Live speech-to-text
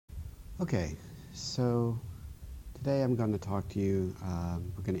Okay, so today I'm going to talk to you,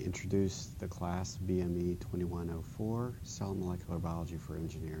 we're going to introduce the class BME2104, Cell Molecular Biology for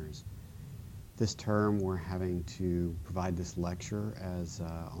Engineers. This term we're having to provide this lecture as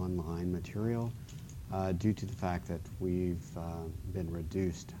online material due to the fact that we've been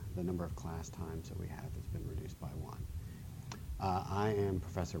reduced, the number of class times that we have has been reduced by one. I am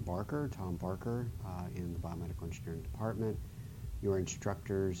Professor Barker, Tom Barker, in the Biomedical Engineering Department. Your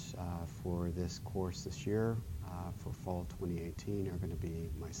instructors for this course this year for fall 2018 are going to be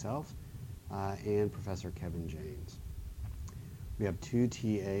myself and Professor Kevin Janes. We have two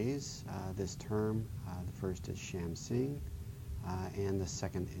TAs this term. The first is Sham Singh and the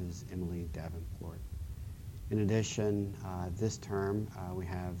second is Emily Davenport. In addition, this term we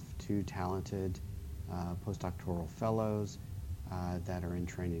have two talented postdoctoral fellows that are in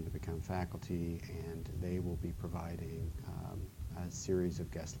training to become faculty, and they will be providing a series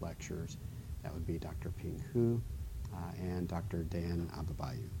of guest lectures. That would be Dr. Ping Hu and Dr. Dan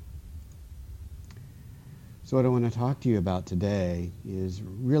Ababayu. So what I want to talk to you about today is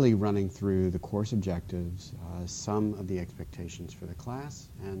really running through the course objectives, some of the expectations for the class,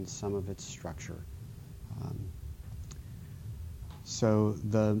 and some of its structure. So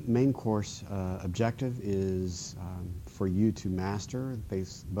the main course objective is for you to master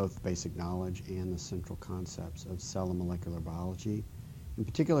both basic knowledge and the central concepts of cell and molecular biology, in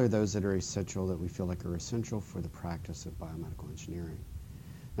particular those that are essential, that we feel like are essential for the practice of biomedical engineering.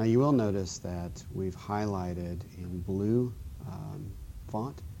 Now you will notice that we've highlighted in blue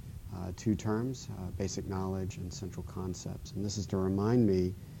font two terms, basic knowledge and central concepts. And this is to remind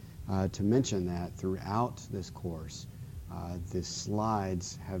me to mention that throughout this course, the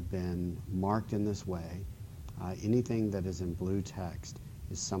slides have been marked in this way. Anything that is in blue text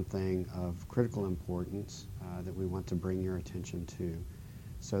is something of critical importance that we want to bring your attention to.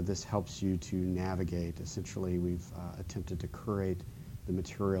 So this helps you to navigate. Essentially, we've attempted to curate the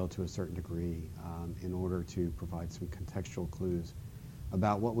material to a certain degree in order to provide some contextual clues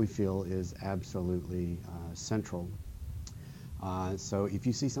about what we feel is absolutely central. So if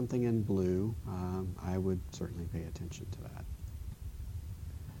you see something in blue, I would certainly pay attention to that.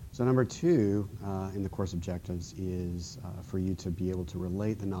 So number two in the course objectives is for you to be able to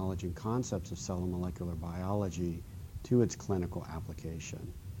relate the knowledge and concepts of cell and molecular biology to its clinical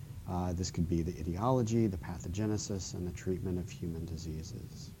application. This could be the etiology, the pathogenesis, and the treatment of human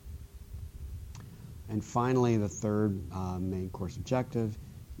diseases. And finally, the third main course objective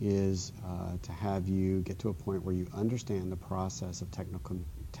is to have you get to a point where you understand the process of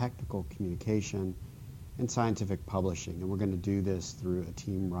technical communication and scientific publishing. And we're going to do this through a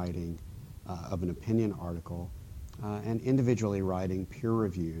team writing of an opinion article and individually writing peer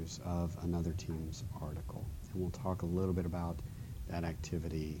reviews of another team's article. And we'll talk a little bit about that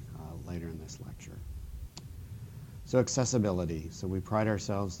activity later in this lecture. So accessibility. So we pride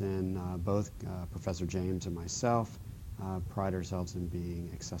ourselves in, both Professor James and myself, pride ourselves in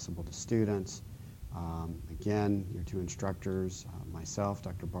being accessible to students. Again, your two instructors, myself,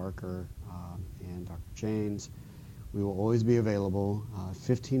 Dr. Barker, and Dr. Janes, we will always be available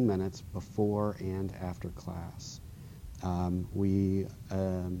 15 minutes before and after class. We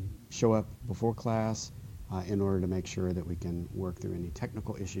show up before class in order to make sure that we can work through any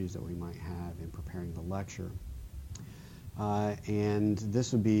technical issues that we might have in preparing the lecture. And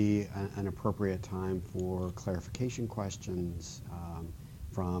this would be an appropriate time for clarification questions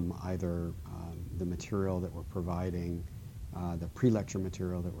from either the material that we're providing, the pre-lecture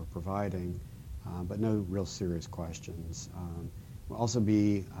material that we're providing, but no real serious questions. We'll also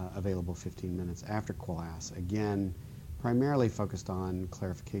be available 15 minutes after class, again, primarily focused on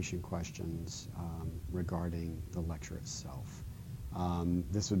clarification questions regarding the lecture itself.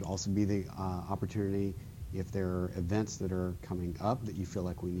 This would also be the opportunity, if there are events that are coming up that you feel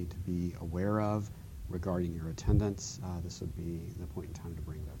like we need to be aware of regarding your attendance, this would be the point in time to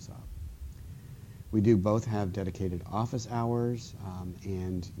bring those up. We do both have dedicated office hours,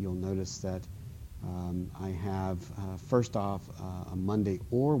 and you'll notice that I have, first off, a Monday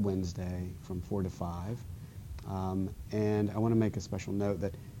or Wednesday from 4 to 5. And I want to make a special note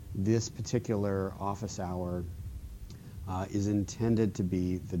that this particular office hour is intended to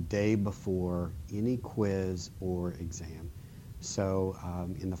be the day before any quiz or exam. So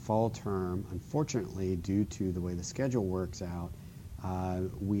in the fall term, unfortunately, due to the way the schedule works out,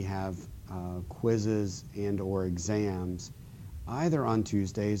 we have quizzes and or exams either on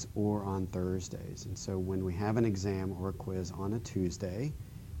Tuesdays or on Thursdays. And so when we have an exam or a quiz on a Tuesday,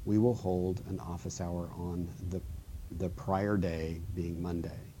 we will hold an office hour on the prior day, being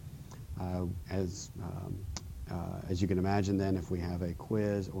Monday. As you can imagine then, if we have a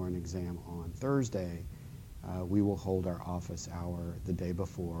quiz or an exam on Thursday, we will hold our office hour the day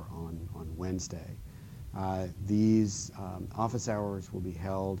before on Wednesday. These office hours will be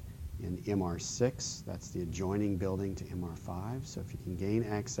held in MR6, that's the adjoining building to MR5. So if you can gain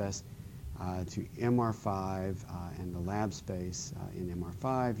access to MR5 and the lab space in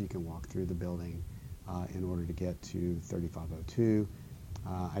MR5, you can walk through the building in order to get to 3502.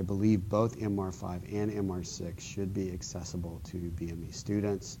 I believe both MR5 and MR6 should be accessible to BME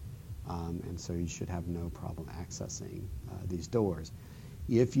students, and so you should have no problem accessing these doors.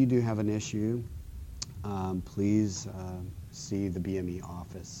 If you do have an issue, please see the BME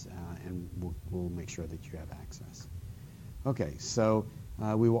office and we'll make sure that you have access. Okay, so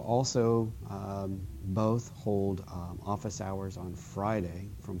we will also both hold office hours on Friday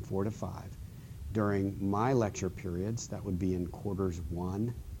from 4 to 5. During my lecture periods, that would be in quarters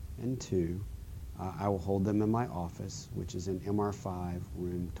 1 and 2, I will hold them in my office, which is in MR5,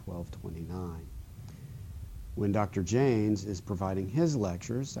 room 1229. When Dr. Janes is providing his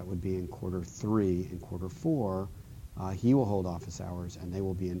lectures, that would be in quarter 3 and quarter 4, he will hold office hours, and they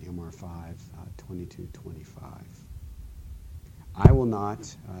will be in MR5, 2225. I will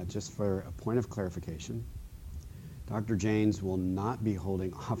not, just for a point of clarification, Dr. Janes will not be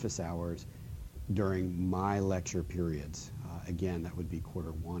holding office hours during my lecture periods. Again, that would be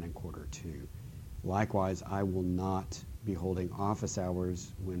quarter 1 and quarter 2. Likewise, I will not be holding office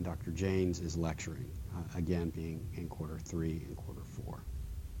hours when Dr. Janes is lecturing, again being in quarter 3 and quarter 4.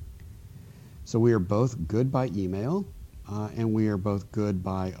 So we are both good by email, and we are both good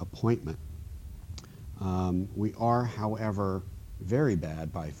by appointment. We are, however, very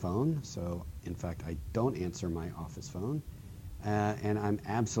bad by phone, so in fact I don't answer my office phone. And I'm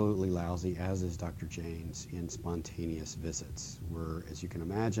absolutely lousy, as is Dr. Janes, in spontaneous visits. We're, as you can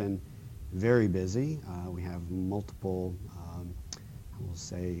imagine, very busy. We have multiple, I will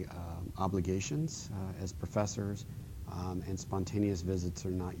say, obligations as professors, and spontaneous visits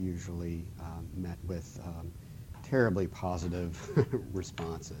are not usually met with terribly positive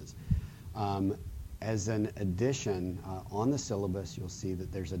responses. As an addition, on the syllabus, you'll see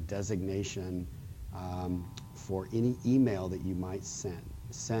that there's a designation for any email that you might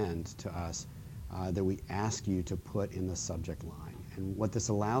send to us that we ask you to put in the subject line. And what this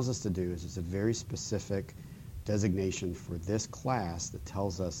allows us to do is it's a very specific designation for this class that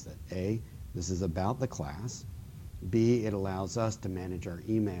tells us that A, this is about the class, B, it allows us to manage our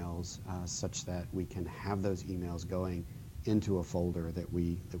emails such that we can have those emails going into a folder that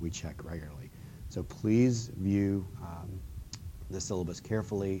we check regularly. So please view the syllabus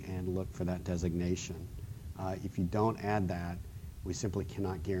carefully and look for that designation. If you don't add that, we simply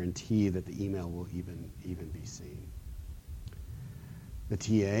cannot guarantee that the email will even be seen. The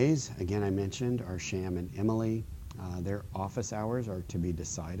TAs, again I mentioned, are Sham and Emily. Their office hours are to be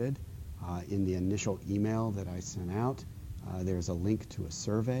decided. In the initial email that I sent out, there's a link to a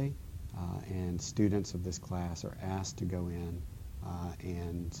survey, and students of this class are asked to go in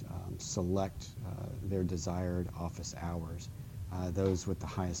and select their desired office hours. Those with the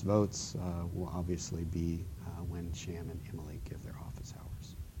highest votes will obviously be when Sham and Emily give their office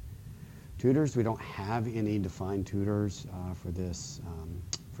hours. Tutors, we don't have any defined tutors for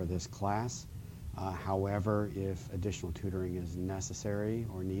this class. However, if additional tutoring is necessary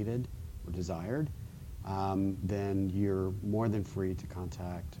or needed or desired, then you're more than free to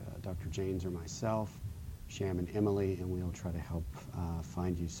contact Dr. Janes or myself, Sham and Emily, and we'll try to help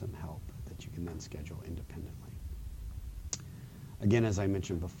find you some help that you can then schedule independently. Again, as I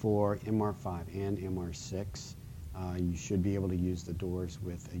mentioned before, MR5 and MR6, you should be able to use the doors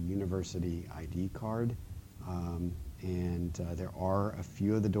with a university ID card. And there are a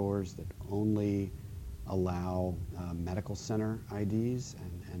few of the doors that only allow medical center IDs,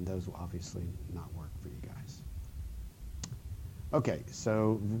 and those will obviously not work for you guys. Okay,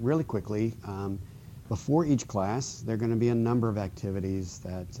 so really quickly, before each class, there are going to be a number of activities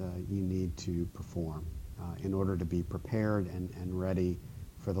that you need to perform in order to be prepared and ready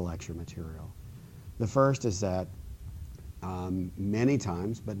for the lecture material. The first is that many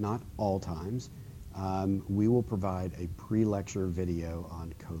times, but not all times, we will provide a pre-lecture video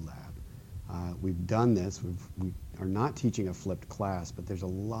on CoLab. We've done this. We are not teaching a flipped class, but there's a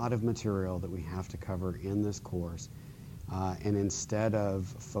lot of material that we have to cover in this course. And instead of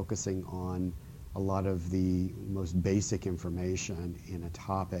focusing on a lot of the most basic information in a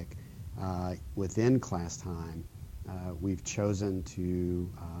topic within class time, we've chosen to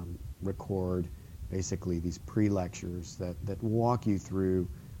record basically these pre-lectures that walk you through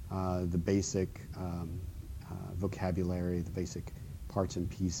the basic vocabulary, the basic parts and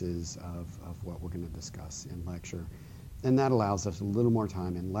pieces of what we're going to discuss in lecture. And that allows us a little more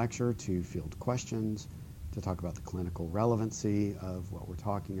time in lecture to field questions, to talk about the clinical relevancy of what we're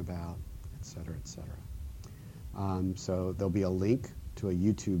talking about, et cetera, et cetera. So there'll be a link to a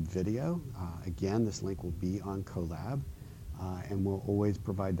YouTube video. Again, this link will be on Colab, and we'll always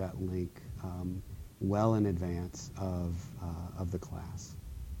provide that link well in advance of the class.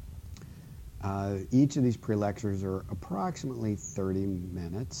 Each of these pre-lectures are approximately 30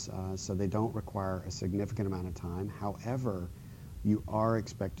 minutes, so they don't require a significant amount of time. However, you are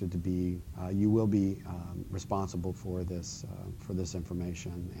expected to be, you will be responsible for this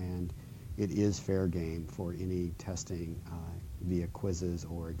information, and it is fair game for any testing via quizzes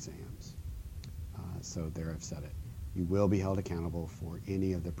or exams. So there I've said it. You will be held accountable for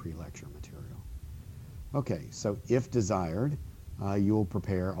any of the pre-lecture material. Okay, so if desired, you will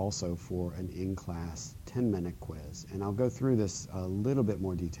prepare also for an in-class 10-minute quiz. And I'll go through this a little bit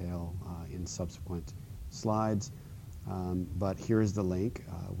more detail in subsequent slides. But here is the link.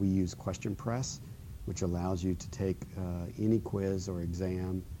 We use Question Press, which allows you to take any quiz or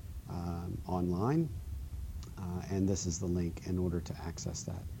exam online. And this is the link in order to access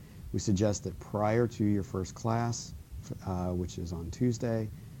that. We suggest that prior to your first class, which is on Tuesday,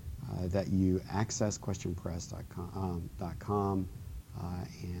 that you access questionpress.com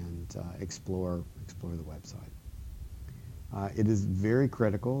and explore the website. It is very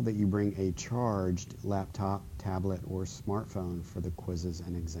critical that you bring a charged laptop, tablet, or smartphone for the quizzes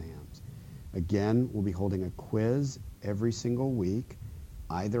and exams. Again, we'll be holding a quiz every single week,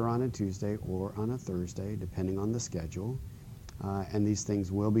 either on a Tuesday or on a Thursday, depending on the schedule. And these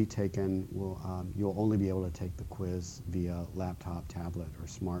things will be taken, you'll only be able to take the quiz via laptop, tablet, or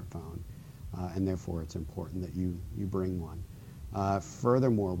smartphone, and therefore it's important that you bring one.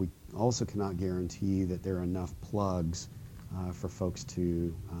 Furthermore, we also cannot guarantee that there are enough plugs for folks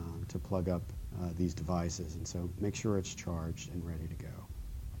to plug up these devices, and so make sure it's charged and ready to go.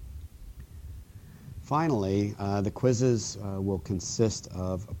 Finally, the quizzes will consist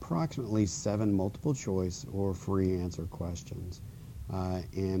of approximately 7 multiple choice or free answer questions.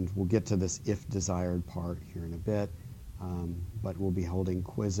 And we'll get to this if desired part here in a bit, but we'll be holding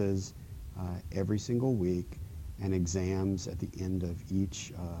quizzes every single week and exams at the end of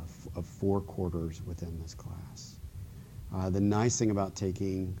each of 4 quarters within this class. The nice thing about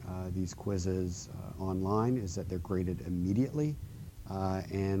taking these quizzes online is that they're graded immediately.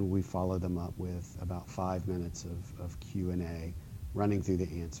 And we follow them up with about 5 minutes of Q&A, running through the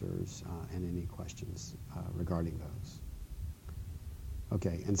answers and any questions regarding those.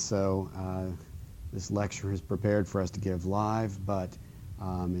 Okay, and so this lecture is prepared for us to give live, but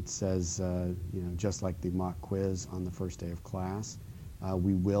it says, just like the mock quiz on the first day of class,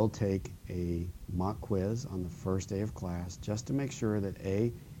 we will take a mock quiz on the first day of class just to make sure that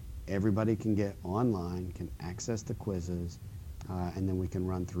everybody can get online, can access the quizzes, and then we can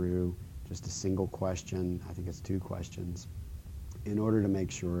run through just a single question, I think it's 2 questions, in order to make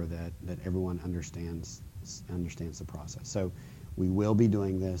sure that everyone understands the process. So we will be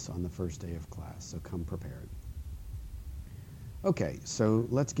doing this on the first day of class, so come prepared. Okay, so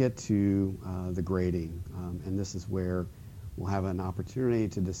let's get to the grading, and this is where we'll have an opportunity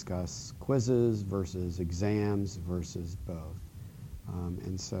to discuss quizzes versus exams versus both.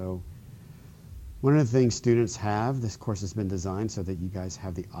 And so one of the things students have, this course has been designed so that you guys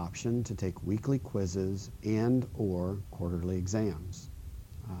have the option to take weekly quizzes and or quarterly exams.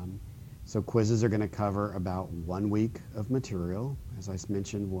 So quizzes are going to cover about 1 week of material. As I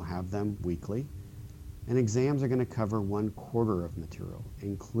mentioned, we'll have them weekly. And exams are going to cover 1 quarter of material,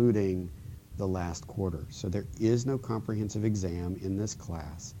 including the last quarter. So there is no comprehensive exam in this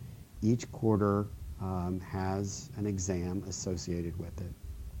class. Each quarter has an exam associated with it.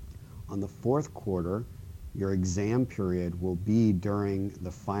 On the 4th quarter, your exam period will be during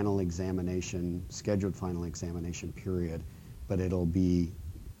the final examination, scheduled final examination period, but it'll be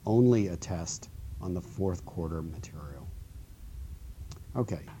only a test on the 4th quarter material.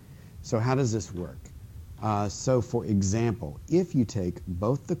 Okay, so how does this work? So for example, if you take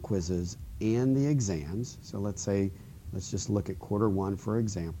both the quizzes and the exams, so let's just look at quarter 1 for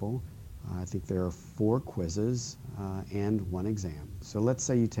example. I think there are 4 quizzes and 1 exam. So let's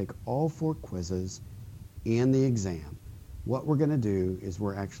say you take all 4 quizzes and the exam. What we're going to do is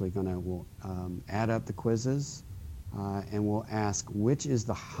we're actually going to add up the quizzes and we'll ask which is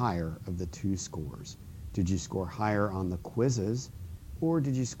the higher of the 2 scores. Did you score higher on the quizzes or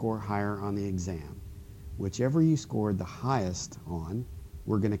did you score higher on the exam? Whichever you scored the highest on,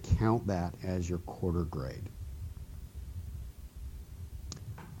 we're going to count that as your quarter grade.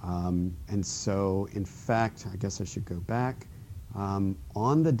 And so, in fact, I guess I should go back.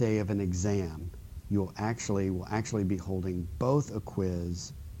 On the day of an exam, will actually be holding both a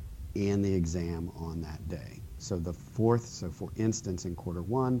quiz and the exam on that day. So for instance, in quarter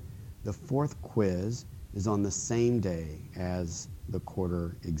one, the fourth quiz is on the same day as the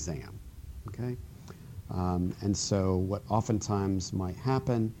quarter exam, okay? And so what oftentimes might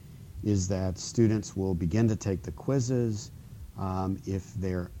happen is that students will begin to take the quizzes. If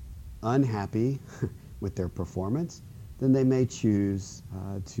they're unhappy with their performance, then they may choose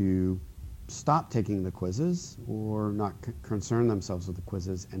to stop taking the quizzes or not concern themselves with the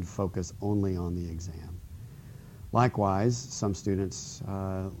quizzes and focus only on the exam. Likewise, some students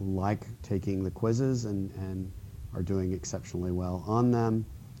like taking the quizzes and are doing exceptionally well on them.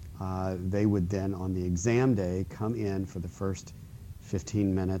 They would then, on the exam day, come in for the first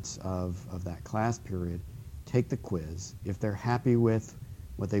 15 minutes of that class period, take the quiz. If they're happy with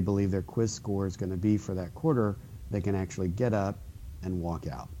what they believe their quiz score is going to be for that quarter, they can actually get up and walk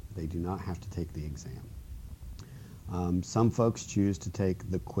out. They do not have to take the exam. Some folks choose to take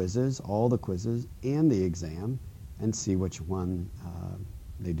the quizzes, all the quizzes, and the exam, and see which one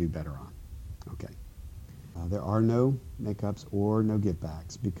they do better on. Okay. There are no makeups or no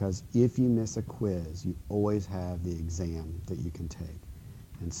givebacks, because if you miss a quiz, you always have the exam that you can take.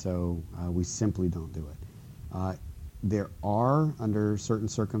 And so we simply don't do it. There are, under certain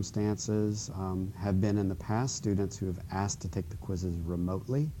circumstances, have been in the past students who have asked to take the quizzes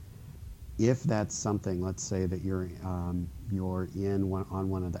remotely. If that's something, let's say that you're on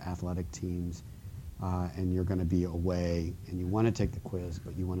one of the athletic teams and you're going to be away and you want to take the quiz,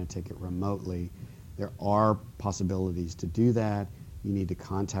 but you want to take it remotely, there are possibilities to do that. You need to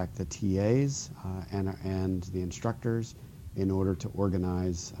contact the TAs and the instructors in order to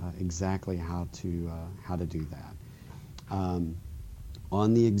organize exactly how to do that.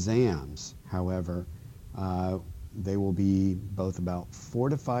 On the exams, however, they will be both about 4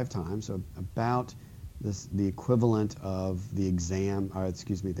 to 5 times, so about the equivalent of the exam,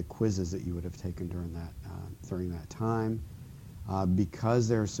 the quizzes that you would have taken during that time. Because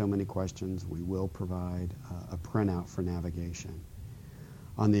there are so many questions, we will provide a printout for navigation.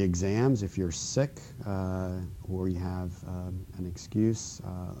 On the exams, if you're sick or you have an excuse,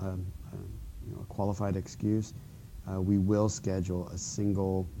 a qualified excuse, we will schedule a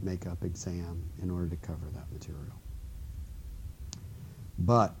single makeup exam in order to cover that material.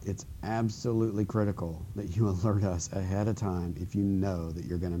 But it's absolutely critical that you alert us ahead of time if you know that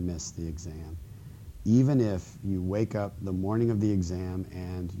you're going to miss the exam. Even if you wake up the morning of the exam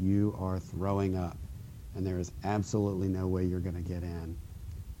and you are throwing up and there is absolutely no way you're going to get in,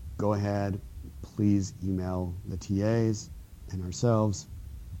 go ahead, please email the TAs and ourselves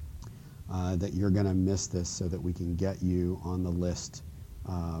that you're going to miss this so that we can get you on the list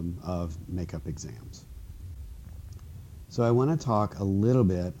of makeup exams. So I want to talk a little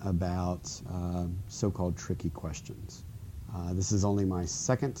bit about so-called tricky questions. This is only my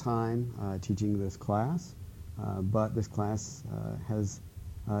second time teaching this class, but this class has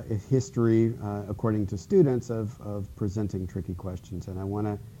a history, according to students, of presenting tricky questions, and I want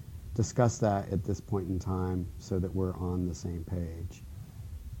to discuss that at this point in time so that we're on the same page.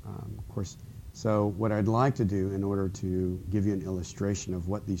 Of course, so what I'd like to do in order to give you an illustration of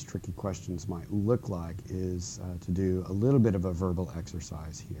what these tricky questions might look like is to do a little bit of a verbal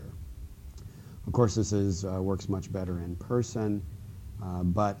exercise here. Of course, this works much better in person,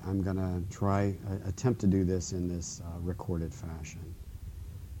 but I'm going to attempt to do this in this recorded fashion.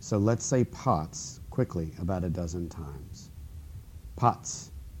 So let's say pots quickly about a dozen times.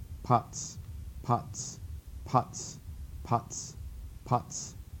 Pots, pots, pots, pots, pots,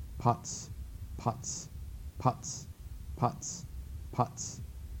 pots, pots, pots, pots, pots, pots,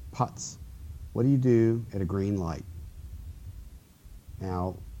 pots. What do you do at a green light?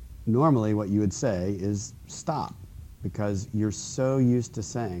 Now, normally what you would say is stop, because you're so used to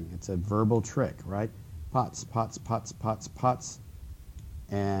saying, it's a verbal trick, right? Pots, pots, pots, pots, pots.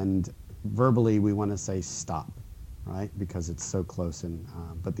 And verbally we want to say stop, right? Because it's so close,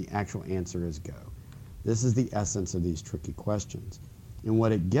 but the actual answer is go. This is the essence of these tricky questions. And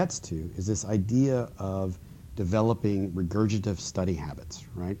what it gets to is this idea of developing regurgitative study habits,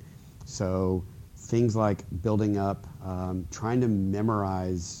 right? So things like building up, trying to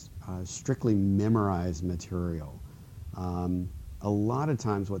memorize, strictly memorize material. A lot of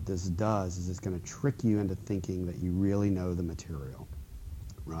times what this does is it's going to trick you into thinking that you really know the material,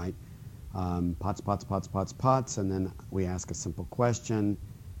 right? Pots, pots, pots, pots, pots, and then we ask a simple question,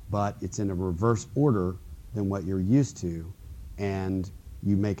 but it's in a reverse order than what you're used to, and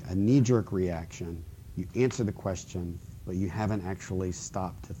you make a knee-jerk reaction, you answer the question, but you haven't actually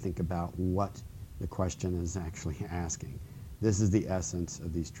stopped to think about what the question is actually asking. This is the essence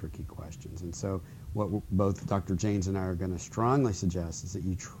of these tricky questions. And so what both Dr. Janes and I are going to strongly suggest is that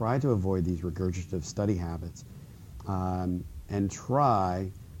you try to avoid these regurgitative study habits and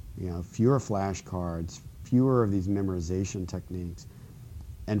try, fewer flashcards, fewer of these memorization techniques,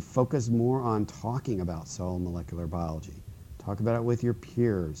 and focus more on talking about cell and molecular biology. Talk about it with your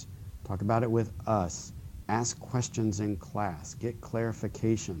peers. Talk about it with us. Ask questions in class. Get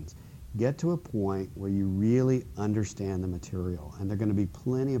clarifications. Get to a point where you really understand the material. And there are going to be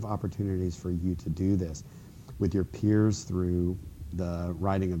plenty of opportunities for you to do this with your peers through the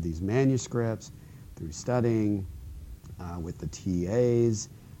writing of these manuscripts, through studying, with the TAs,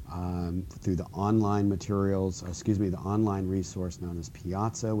 through the online materials, the online resource known as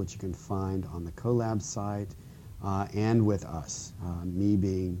Piazza, which you can find on the CoLab site, and with us, me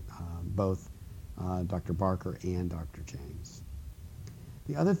being both Dr. Barker and Dr. James.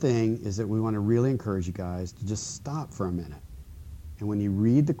 The other thing is that we want to really encourage you guys to just stop for a minute. And when you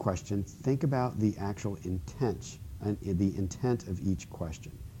read the question, think about the actual intent of each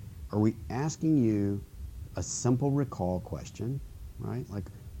question. Are we asking you a simple recall question, right? Like,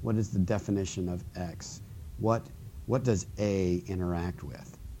 what is the definition of X? What does A interact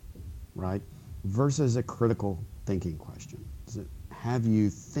with, right? Versus a critical thinking question. Does it have you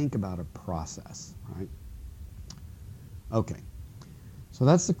think about a process, right? Okay. So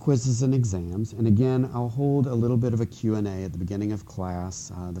that's the quizzes and exams. And again, I'll hold a little bit of a Q&A at the beginning of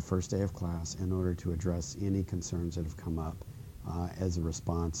class, the first day of class, in order to address any concerns that have come up as a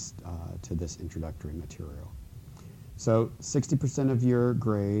response to this introductory material. So 60% of your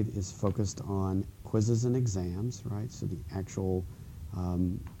grade is focused on quizzes and exams, right? So the actual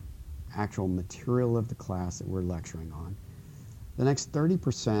material of the class that we're lecturing on. The next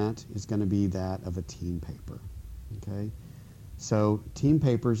 30% is going to be that of a team paper, okay? So team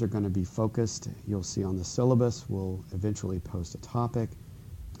papers are going to be focused. You'll see on the syllabus, we'll eventually post a topic.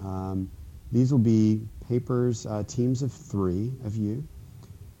 These will be papers, teams of 3 of you.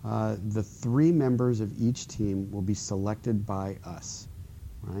 The 3 members of each team will be selected by us,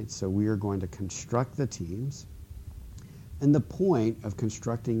 right? So we are going to construct the teams. And the point of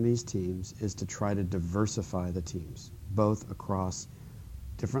constructing these teams is to try to diversify the teams, both across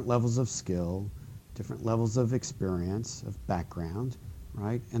different levels of skill, different levels of experience, of background,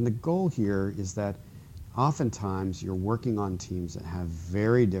 right? And the goal here is that oftentimes you're working on teams that have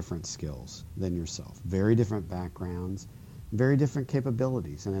very different skills than yourself, very different backgrounds, very different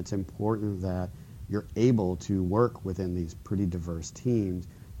capabilities. And it's important that you're able to work within these pretty diverse teams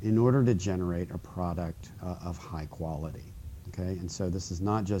in order to generate a product of high quality, okay? And so this is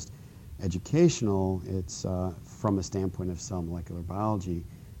not just educational, it's from a standpoint of cell molecular biology.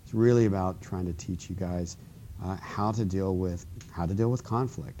 It's really about trying to teach you guys how to deal with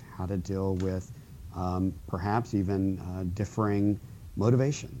conflict, how to deal with perhaps even differing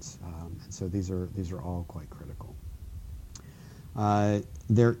motivations. And so these are all quite critical.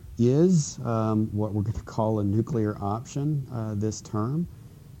 There is what we're going to call a nuclear option this term.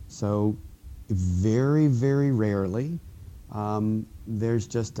 So very, very rarely there's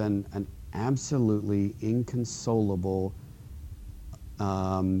just an absolutely inconsolable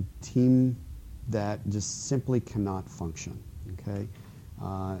team that just simply cannot function, okay?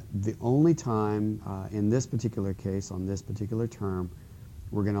 The only time in this particular case, on this particular term,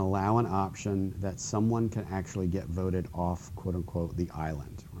 we're going to allow an option that someone can actually get voted off, quote unquote, the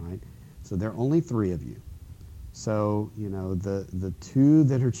island, right? So there are only 3 of you. So, the 2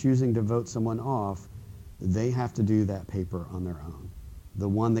 that are choosing to vote someone off, they have to do that paper on their own. The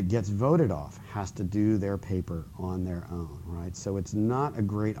one that gets voted off has to do their paper on their own, right? So it's not a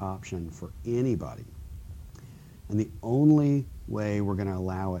great option for anybody. And the only way we're going to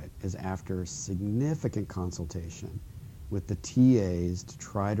allow it is after significant consultation with the TAs to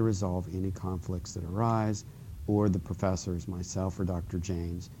try to resolve any conflicts that arise, or the professors, myself or Dr.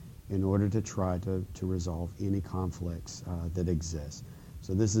 James, in order to try to resolve any conflicts that exist.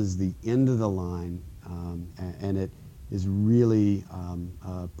 So this is the end of the line, and it is really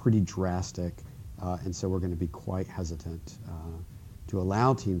pretty drastic, and so we're going to be quite hesitant to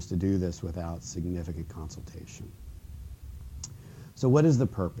allow teams to do this without significant consultation. So what is the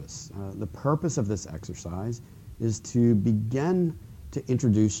purpose? The purpose of this exercise is to begin to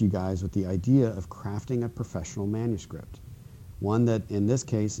introduce you guys with the idea of crafting a professional manuscript. One that, in this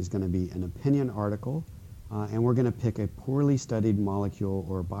case, is going to be an opinion article, and we're going to pick a poorly studied molecule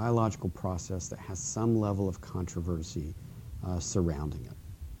or biological process that has some level of controversy surrounding it.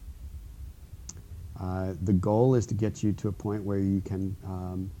 The goal is to get you to a point where you can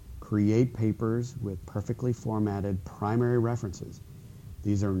create papers with perfectly formatted primary references.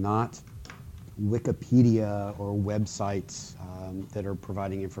 These are not Wikipedia or websites that are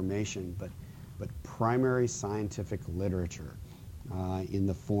providing information, but primary scientific literature in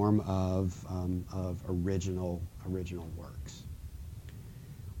the form of original works.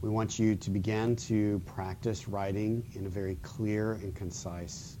 We want you to begin to practice writing in a very clear and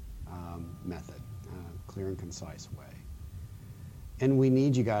concise method, clear and concise way. And we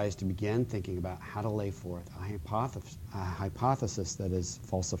need you guys to begin thinking about how to lay forth a hypothesis that is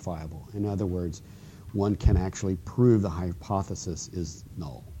falsifiable. In other words, one can actually prove the hypothesis is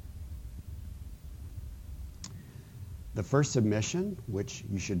null. The first submission, which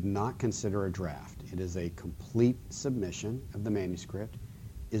you should not consider a draft, it is a complete submission of the manuscript,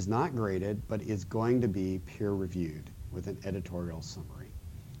 is not graded, but is going to be peer-reviewed with an editorial summary.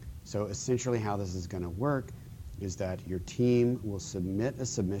 So essentially how this is going to work is that your team will submit a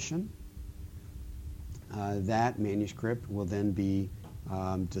submission. That manuscript will then be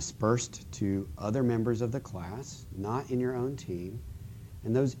dispersed to other members of the class, not in your own team,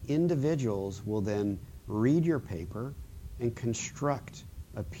 and those individuals will then read your paper and construct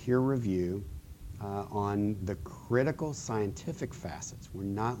a peer review on the critical scientific facets. We're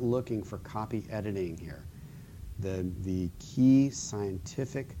not looking for copy editing here. The key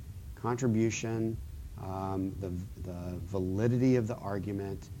scientific contribution, the validity of the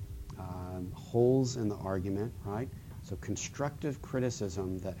argument, holes in the argument, right? So constructive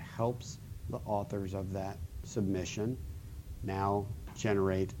criticism that helps the authors of that submission now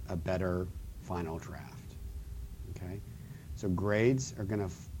generate a better final draft, okay? So grades are going to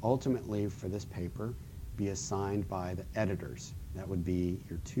ultimately, for this paper, be assigned by the editors. That would be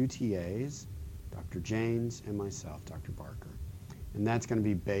your two TAs, Dr. Janes and myself, Dr. Barker. And that's going to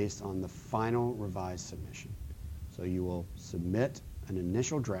be based on the final revised submission. So you will submit an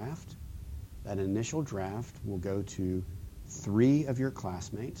initial draft. That initial draft will go to 3 of your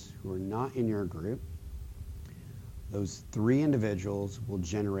classmates who are not in your group. Those 3 individuals will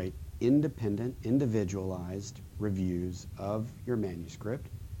generate independent, individualized reviews of your manuscript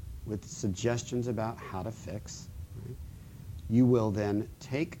with suggestions about how to fix. Right? You will then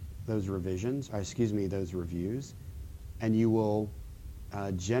take those those reviews, and you will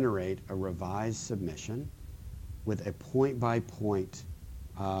generate a revised submission with a point-by-point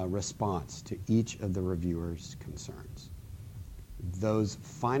response to each of the reviewer's concerns. Those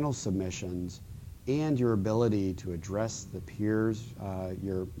final submissions and your ability to address the peer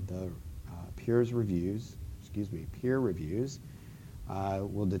reviews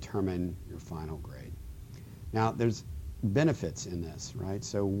will determine your final grade. Now, there's benefits in this, right?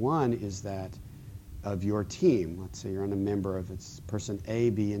 So one is that of your team, let's say you're on a member of it's person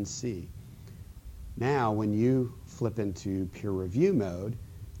A, B, and C. Now, when you flip into peer review mode,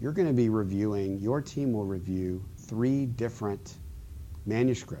 you're going to be reviewing, your team will review 3 different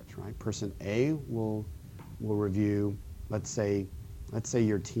manuscripts, right? Person A will review, let's say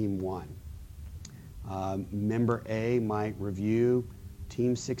you're team 1. Member A might review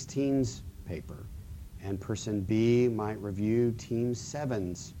team 16's paper, and person B might review team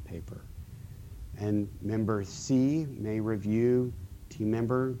 7's paper. And member C may review team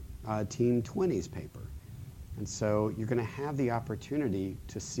 20's paper. And so you're going to have the opportunity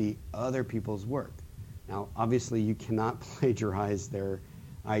to see other people's work. Now, obviously, you cannot plagiarize their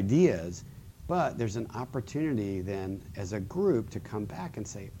ideas, but there's an opportunity then as a group to come back and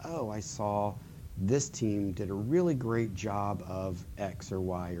say, oh, I saw this team did a really great job of X or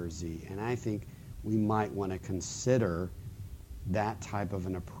Y or Z, and I think we might want to consider that type of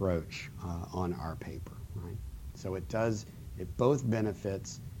an approach on our paper, right? So it both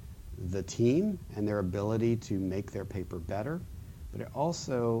benefits the team and their ability to make their paper better, but it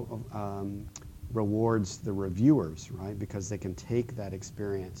also rewards the reviewers, right? Because they can take that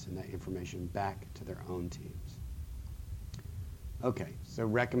experience and that information back to their own teams. Okay, so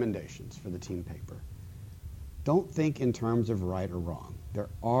recommendations for the team paper. Don't think in terms of right or wrong. There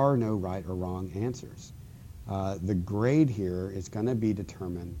are no right or wrong answers. The grade here is going to be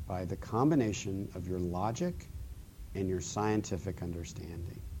determined by the combination of your logic and your scientific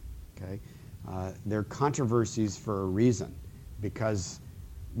understanding. Okay? There are controversies for a reason, because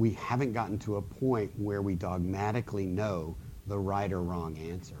we haven't gotten to a point where we dogmatically know the right or wrong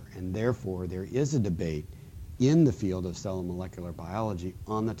answer, and therefore there is a debate in the field of cell and molecular biology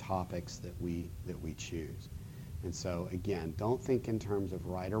on the topics that we choose. And so again, don't think in terms of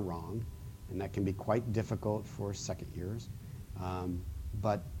right or wrong, and that can be quite difficult for second years,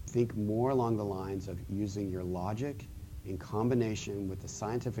 but think more along the lines of using your logic in combination with the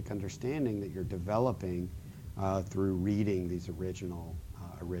scientific understanding that you're developing through reading these original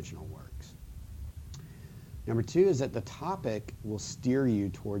works. Number 2 is that the topic will steer you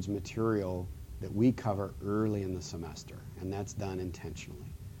towards material that we cover early in the semester, and that's done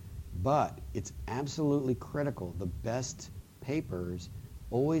intentionally. But it's absolutely critical. The best papers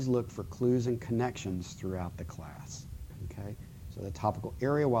always look for clues and connections throughout the class, okay? So the topical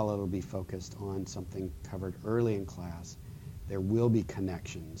area, while it'll be focused on something covered early in class, there will be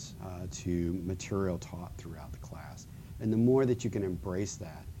connections to material taught throughout the class. And the more that you can embrace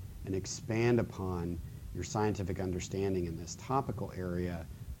that and expand upon your scientific understanding in this topical area,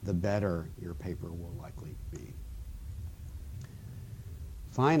 the better your paper will likely be.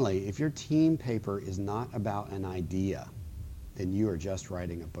 Finally, if your team paper is not about an idea, then you are just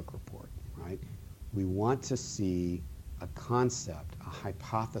writing a book report, right? We want to see a concept, a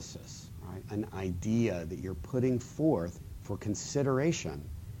hypothesis, right? An idea that you're putting forth for consideration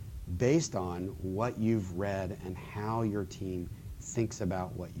based on what you've read and how your team thinks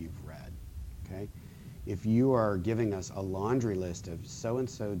about what you've read, okay? If you are giving us a laundry list of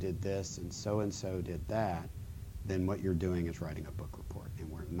so-and-so did this and so-and-so did that, then what you're doing is writing a book report, and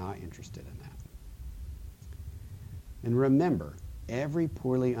we're not interested in that. And remember, every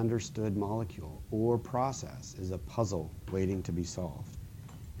poorly understood molecule or process is a puzzle waiting to be solved.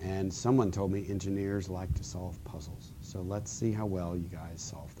 And someone told me engineers like to solve puzzles. So let's see how well you guys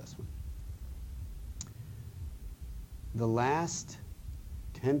solve this one. The last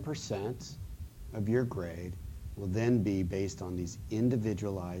 10% of your grade will then be based on these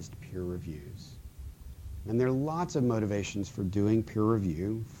individualized peer reviews. And there are lots of motivations for doing peer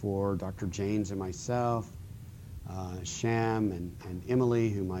review for Dr. Janes and myself, Sham and Emily,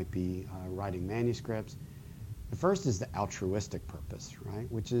 who might be writing manuscripts. The first is the altruistic purpose, right?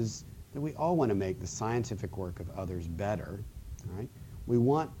 Which is that we all want to make the scientific work of others better, right? We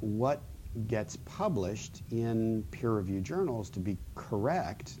want what gets published in peer-reviewed journals to be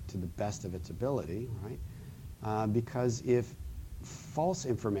correct to the best of its ability, right? Because if false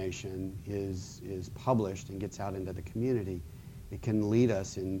information is published and gets out into the community, it can lead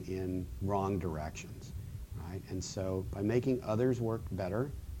us in wrong directions, right? And so by making others' work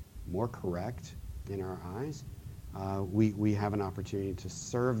better, more correct in our eyes, we have an opportunity to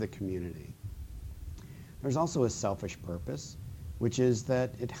serve the community. There's also a selfish purpose, which is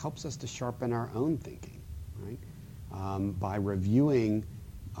that it helps us to sharpen our own thinking, right? By reviewing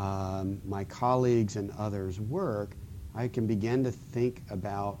my colleagues and others' work, I can begin to think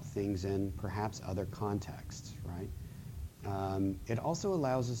about things in perhaps other contexts, right? It also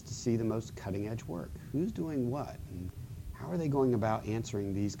allows us to see the most cutting-edge work. Who's doing what? And how are they going about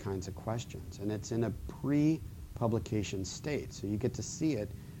answering these kinds of questions? And it's in a pre-publication state, so you get to see it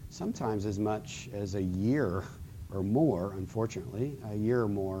sometimes as much as a year or more, unfortunately, a year or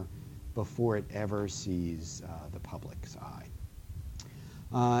more before it ever sees the public's eye.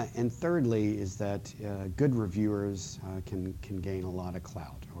 And thirdly is that good reviewers can gain a lot of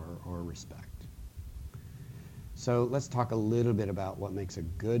clout or respect. So let's talk a little bit about what makes a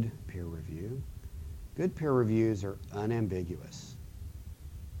good peer review. Good peer reviews are unambiguous.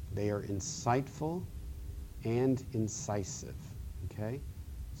 They are insightful and incisive, okay?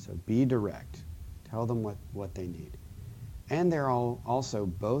 So be direct. Tell them what they need. And they're also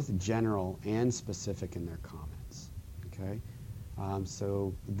both general and specific in their comments, okay?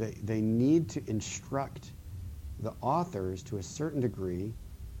 So they need to instruct the authors to a certain degree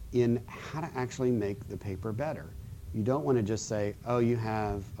in how to actually make the paper better. You don't want to just say, oh, you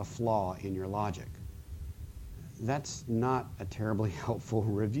have a flaw in your logic. That's not a terribly helpful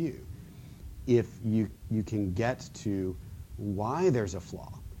review. If you can get to why there's a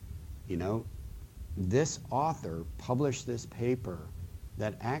flaw, you know, this author published this paper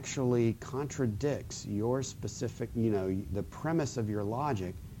that actually contradicts your specific, you know, the premise of your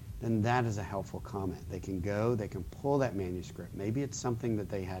logic, then that is a helpful comment. They can go, they can pull that manuscript. Maybe it's something that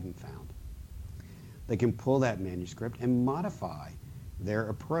they hadn't found. They can pull that manuscript and modify their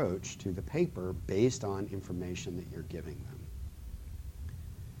approach to the paper based on information that you're giving them.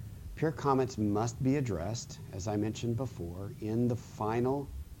 Peer comments must be addressed, as I mentioned before, in the final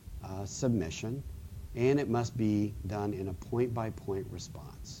submission, and it must be done in a point-by-point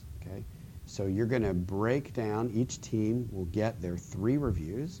response, okay? So you're going to break down, each team will get their 3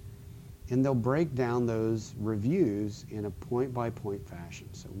 reviews, and they'll break down those reviews in a point-by-point fashion.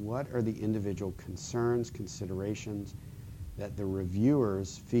 So what are the individual concerns, considerations that the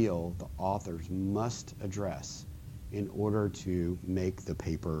reviewers feel the authors must address in order to make the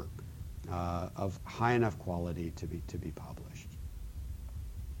paper of high enough quality to be published.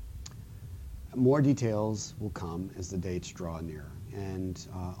 More details will come as the dates draw near, and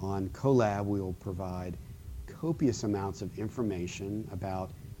on CoLab we will provide copious amounts of information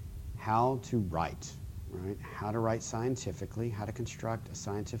about how to write, right? How to write scientifically, how to construct a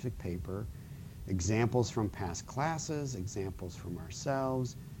scientific paper, examples from past classes, examples from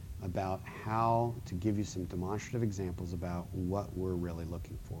ourselves, about how to give you some demonstrative examples about what we're really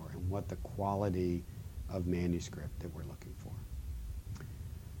looking for and what the quality of manuscript that we're looking for.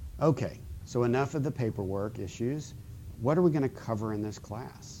 Okay, so enough of the paperwork issues. What are we going to cover in this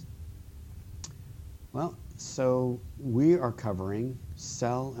class? Well, so we are covering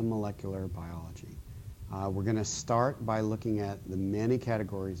cell and molecular biology. We're going to start by looking at the many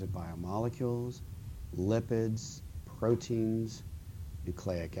categories of biomolecules, lipids, proteins,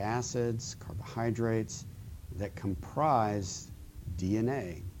 nucleic acids, carbohydrates that comprise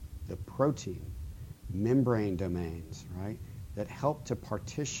DNA, the protein, membrane domains, right, that help to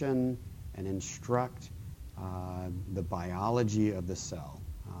partition and instruct the biology of the cell,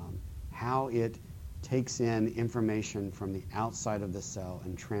 how it takes in information from the outside of the cell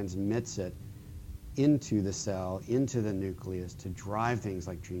and transmits it into the cell, into the nucleus to drive things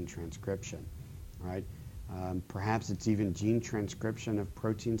like gene transcription, right? Perhaps it's even gene transcription of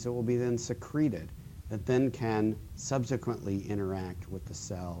proteins that will be then secreted that then can subsequently interact with the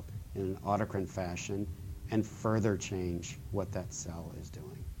cell in an autocrine fashion and further change what that cell is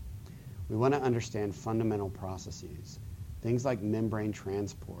doing. We want to understand fundamental processes, things like membrane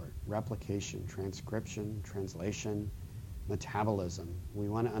transport, replication, transcription, translation, metabolism. We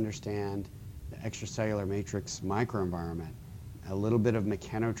want to understand the extracellular matrix microenvironment, a little bit of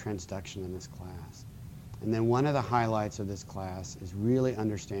mechanotransduction in this class. And then one of the highlights of this class is really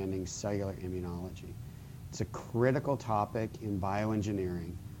understanding cellular immunology. It's a critical topic in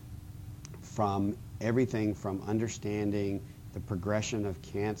bioengineering, from everything from understanding the progression of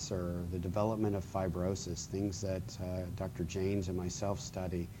cancer, the development of fibrosis, things that Dr. Janes and myself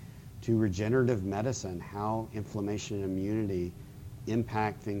study, to regenerative medicine, how inflammation and immunity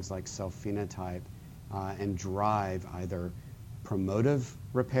impact things like cell phenotype and drive either promotive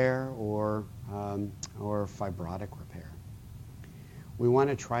repair or fibrotic repair. We want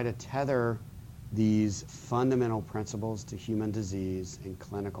to try to tether these fundamental principles to human disease and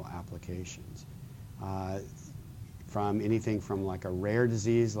clinical applications, from anything from like a rare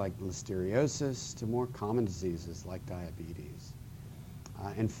disease like listeriosis to more common diseases like diabetes.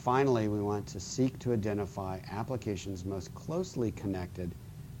 And finally, we want to seek to identify applications most closely connected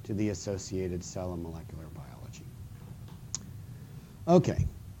to the associated cell and molecular biology. Okay,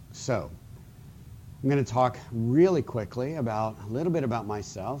 so I'm going to talk really quickly about a little bit about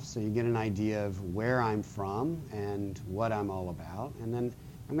myself so you get an idea of where I'm from and what I'm all about. And then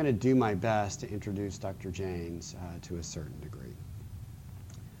I'm going to do my best to introduce Dr. Janes to a certain degree.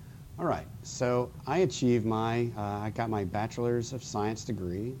 All right, so I achieved I got my Bachelor's of Science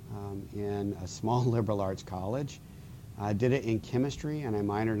degree in a small liberal arts college. I did it in chemistry and I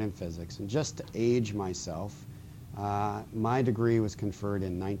minored in physics. And just to age myself, my degree was conferred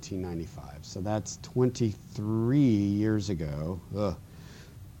in 1995. So that's 23 years ago.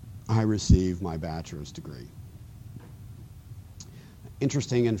 I received my bachelor's degree.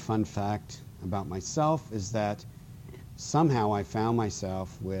 Interesting and fun fact about myself is that somehow I found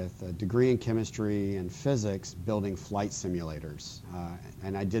myself with a degree in chemistry and physics building flight simulators.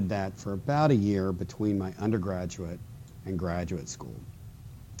 And I did that for about a year between my undergraduate and graduate school.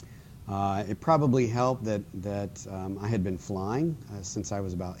 It probably helped that I had been flying since I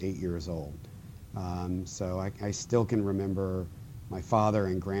was about 8 years old. So I still can remember my father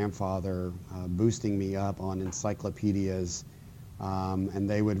and grandfather boosting me up on encyclopedias, and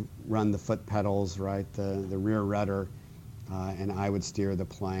they would run the foot pedals, right, the rear rudder, and I would steer the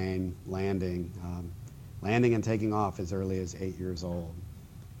plane, landing and taking off as early as 8 years old.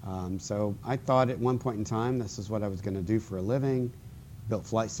 So I thought at one point in time this is what I was going to do for a living. Built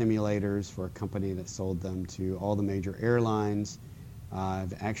flight simulators for a company that sold them to all the major airlines.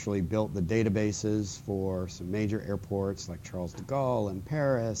 I've actually built the databases for some major airports like Charles de Gaulle and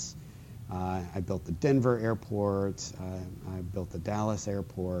Paris. I built the Denver airport. I built the Dallas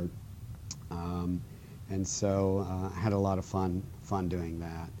airport. And so I had a lot of fun doing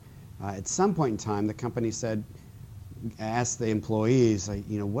that. At some point in time, the company asked the employees,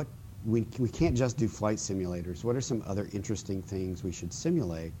 what we can't just do flight simulators. What are some other interesting things we should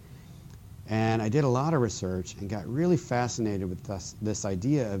simulate? And I did a lot of research and got really fascinated with this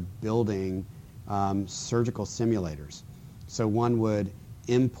idea of building surgical simulators. So one would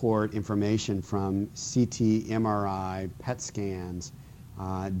import information from CT, MRI, PET scans,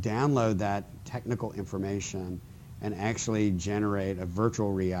 download that technical information, and actually generate a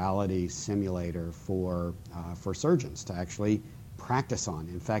virtual reality simulator for surgeons to actually practice on.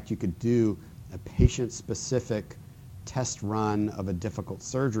 In fact, you could do a patient-specific test run of a difficult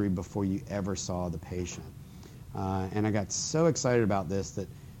surgery before you ever saw the patient. And I got so excited about this that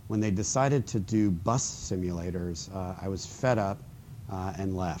When they decided to do bus simulators, I was fed up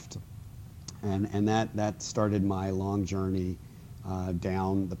and left. And that started my long journey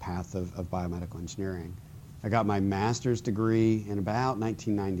down the path of biomedical engineering. I got my master's degree in about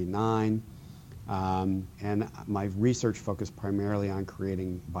 1999, and my research focused primarily on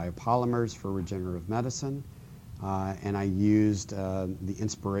creating biopolymers for regenerative medicine, and I used the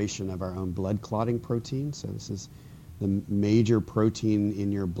inspiration of our own blood clotting protein. So this is the major protein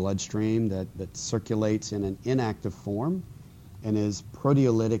in your bloodstream that circulates in an inactive form and is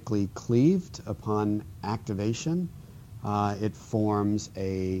proteolytically cleaved upon activation. It forms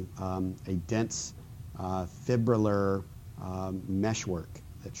a dense fibrillar meshwork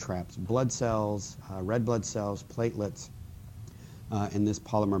that traps blood cells, red blood cells, platelets, and this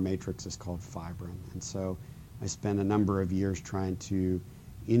polymer matrix is called fibrin. And so I spent a number of years trying to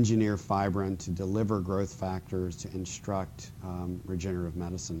engineer fibrin to deliver growth factors to instruct regenerative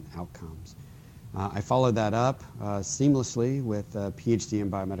medicine outcomes. I followed that up seamlessly with a PhD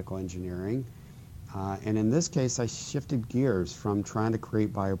in biomedical engineering. And in this case, I shifted gears from trying to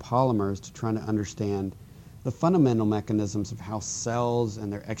create biopolymers to trying to understand the fundamental mechanisms of how cells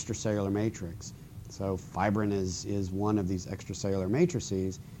and their extracellular matrix. So fibrin is one of these extracellular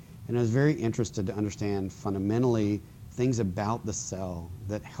matrices, and I was very interested to understand fundamentally things about the cell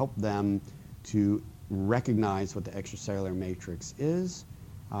that help them to recognize what the extracellular matrix is,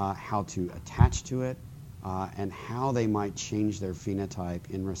 how to attach to it, and how they might change their phenotype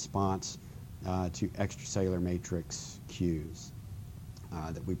in response to extracellular matrix cues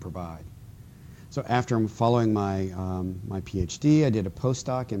that we provide. So after following my PhD, I did a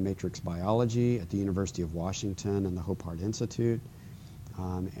postdoc in matrix biology at the University of Washington and the Hope Hart Institute.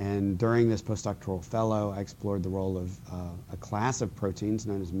 And during this postdoctoral fellow, I explored the role of a class of proteins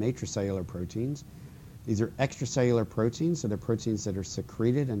known as matricellular proteins. These are extracellular proteins, so they're proteins that are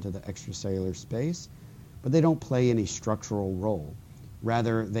secreted into the extracellular space, but they don't play any structural role.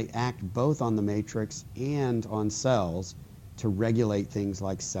 Rather, they act both on the matrix and on cells to regulate things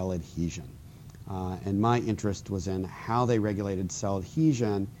like cell adhesion. And my interest was in how they regulated cell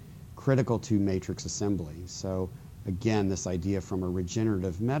adhesion critical to matrix assembly. So again, this idea from a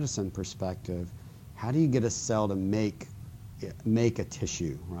regenerative medicine perspective, how do you get a cell to make a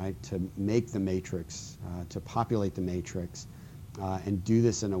tissue, right? To make the matrix, to populate the matrix, and do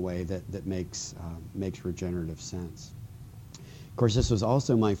this in a way that makes regenerative sense. Of course, this was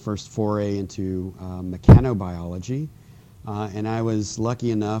also my first foray into mechanobiology, and I was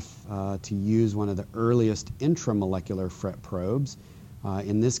lucky enough to use one of the earliest intramolecular FRET probes.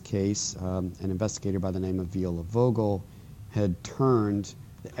 In this case, an investigator by the name of Viola Vogel had turned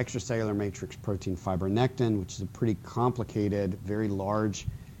the extracellular matrix protein fibronectin, which is a pretty complicated, very large,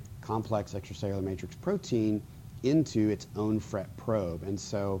 complex extracellular matrix protein, into its own FRET probe. And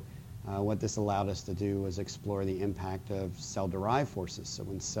so what this allowed us to do was explore the impact of cell-derived forces. So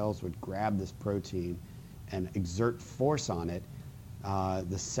when cells would grab this protein and exert force on it,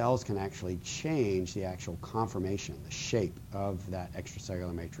 the cells can actually change the actual conformation, the shape of that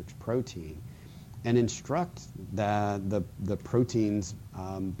extracellular matrix protein, and instruct the protein's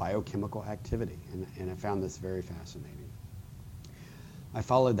biochemical activity. And I found this very fascinating. I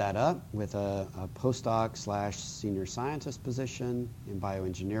followed that up with a postdoc / senior scientist position in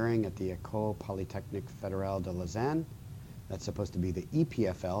bioengineering at the École Polytechnique Fédérale de Lausanne. That's supposed to be the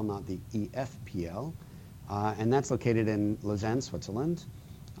EPFL, not the EFPL. And that's located in Lausanne, Switzerland.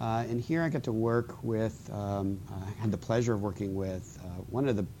 And here I got to work with, I had the pleasure of working with one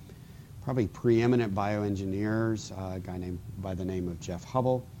of the probably preeminent bioengineers, a guy by the name of Jeff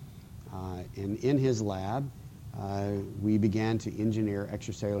Hubble. And in his lab, we began to engineer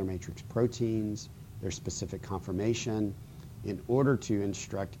extracellular matrix proteins, their specific conformation, in order to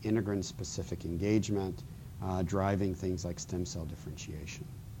instruct integrin-specific engagement, driving things like stem cell differentiation.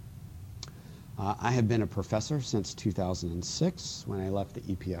 I have been a professor since 2006 when I left the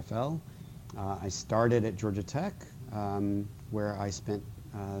EPFL. I started at Georgia Tech, where I spent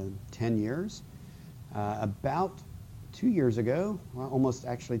 10 years. About 2 years ago, well, almost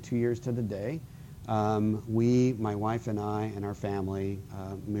actually 2 years to the day, my wife and I and our family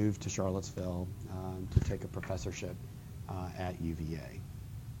moved to Charlottesville to take a professorship at UVA.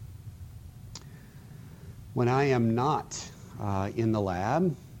 When I am not in the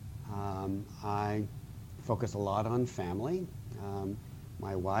lab, I focus a lot on family.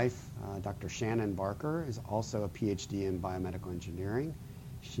 My wife, Dr. Shannon Barker, is also a PhD in biomedical engineering.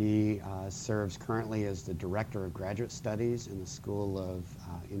 She serves currently as the Director of Graduate Studies in the School of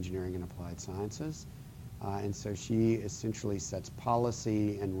Engineering and Applied Sciences. And so she essentially sets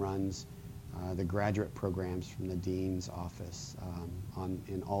policy and runs the graduate programs from the Dean's office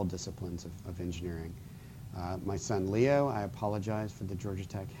in all disciplines of engineering. My son Leo, I apologize for the Georgia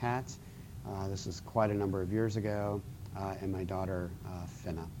Tech hat. This was quite a number of years ago, and my daughter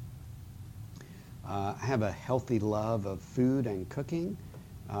Finna. I have a healthy love of food and cooking.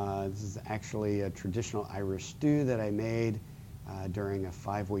 This is actually a traditional Irish stew that I made during a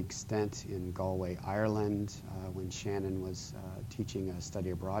 5-week stint in Galway, Ireland, when Shannon was teaching a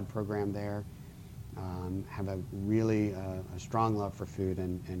study abroad program there. Have a really a strong love for food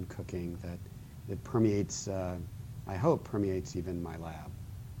and cooking that permeates, I hope, permeates even my lab.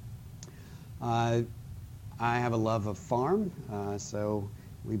 I have a love of farm, so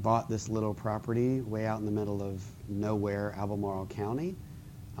we bought this little property way out in the middle of nowhere, Albemarle County,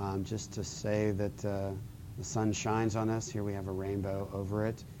 just to say that the sun shines on us. Here we have a rainbow over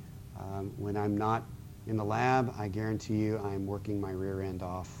it. When I'm not in the lab, I guarantee you I'm working my rear end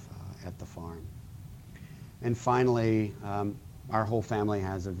off at the farm. And finally, our whole family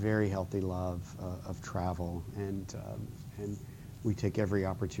has a very healthy love of travel, and we take every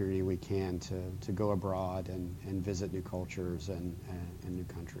opportunity we can to go abroad and visit new cultures and new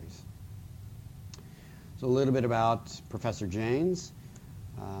countries. So a little bit about Professor Janes.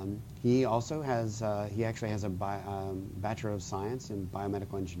 He also has, he actually has a Bachelor of Science in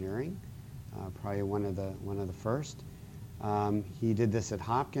Biomedical Engineering, probably one of the first. He did this at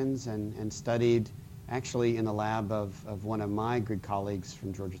Hopkins and studied actually in the lab of one of my good colleagues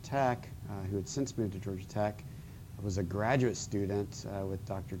from Georgia Tech, who had since moved to Georgia Tech. I was a graduate student with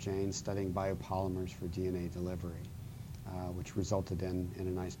Dr. Janes studying biopolymers for DNA delivery, which resulted in a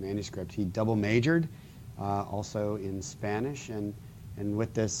nice manuscript. He double majored also in Spanish, and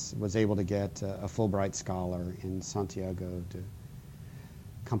with this was able to get a Fulbright scholar in Santiago de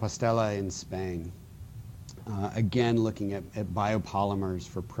Compostela in Spain. Again, looking at biopolymers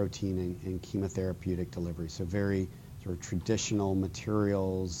for protein and chemotherapeutic delivery, so very sort of traditional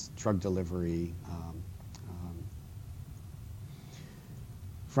materials, drug delivery.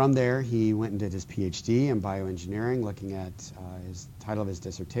 From there, he went and did his PhD in bioengineering, looking at his title of his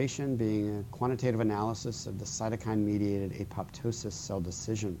dissertation being a quantitative analysis of the cytokine-mediated apoptosis cell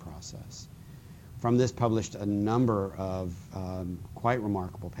decision process. From this, published a number of quite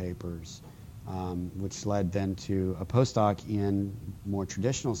remarkable papers, which led then to a postdoc in more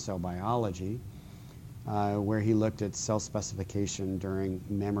traditional cell biology, where he looked at cell specification during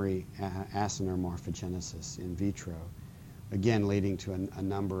memory acinar morphogenesis in vitro, again leading to a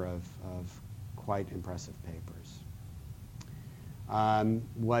number of quite impressive papers.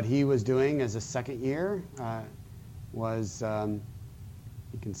 What he was doing as a second year was,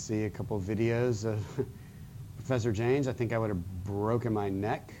 you can see a couple of videos of Professor Janes. I think I would have broken my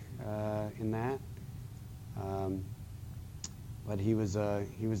neck in that. But he was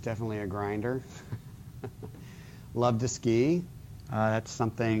definitely a grinder. Loved to ski. That's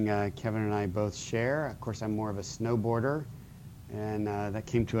something Kevin and I both share. Of course, I'm more of a snowboarder, and that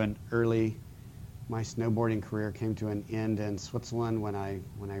came to an early. My snowboarding career came to an end in Switzerland when I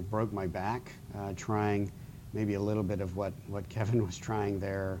broke my back, trying maybe a little bit of what Kevin was trying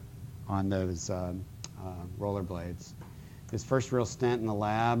there on those rollerblades. His first real stint in the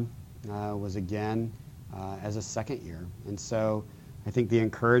lab was again as a second year, and so I think the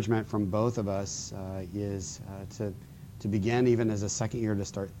encouragement from both of us is to begin even as a second year to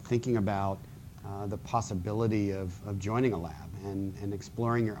start thinking about the possibility of joining a lab and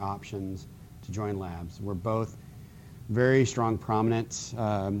exploring your options to join labs. We're both very strong prominents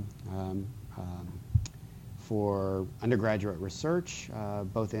for undergraduate research,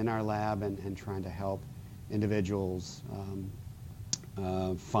 both in our lab and trying to help individuals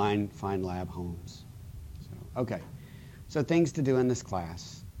find lab homes. So, okay, so things to do in this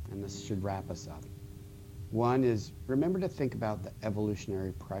class, and this should wrap us up. One is remember to think about the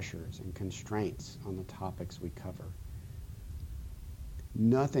evolutionary pressures and constraints on the topics we cover.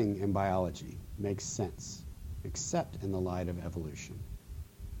 Nothing in biology makes sense except in the light of evolution.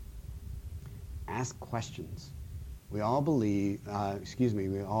 Ask questions. We all we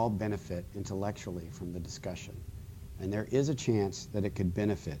all benefit intellectually from the discussion, and there is a chance that it could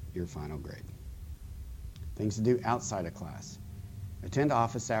benefit your final grade. Things to do outside of class. Attend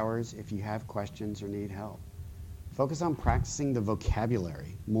office hours if you have questions or need help. Focus on practicing the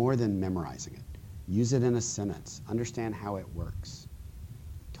vocabulary more than memorizing it. Use it in a sentence. Understand how it works.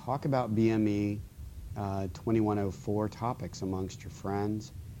 Talk about BME 2104 topics amongst your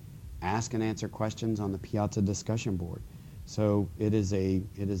friends. Ask and answer questions on the Piazza discussion board. So it is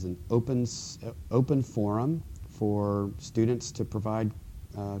an open forum for students to provide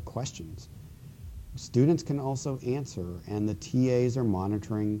questions. Students can also answer, and the TAs are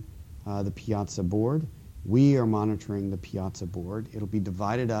monitoring the Piazza board. We are monitoring the Piazza board. It'll be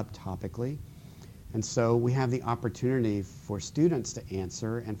divided up topically. And so we have the opportunity for students to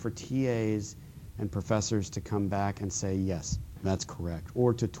answer and for TAs and professors to come back and say, yes, that's correct,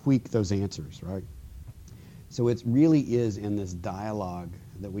 or to tweak those answers, right? So it really is in this dialogue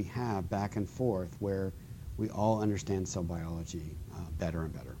that we have back and forth where we all understand cell biology better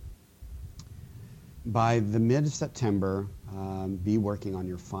and better. By the mid of September, be working on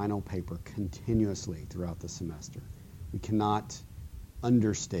your final paper continuously throughout the semester. We cannot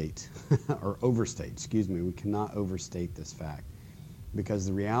understate, or overstate, excuse me, we cannot overstate this fact. Because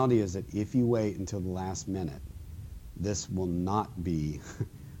the reality is that if you wait until the last minute, this will not be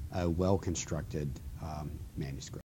a well-constructed manuscript.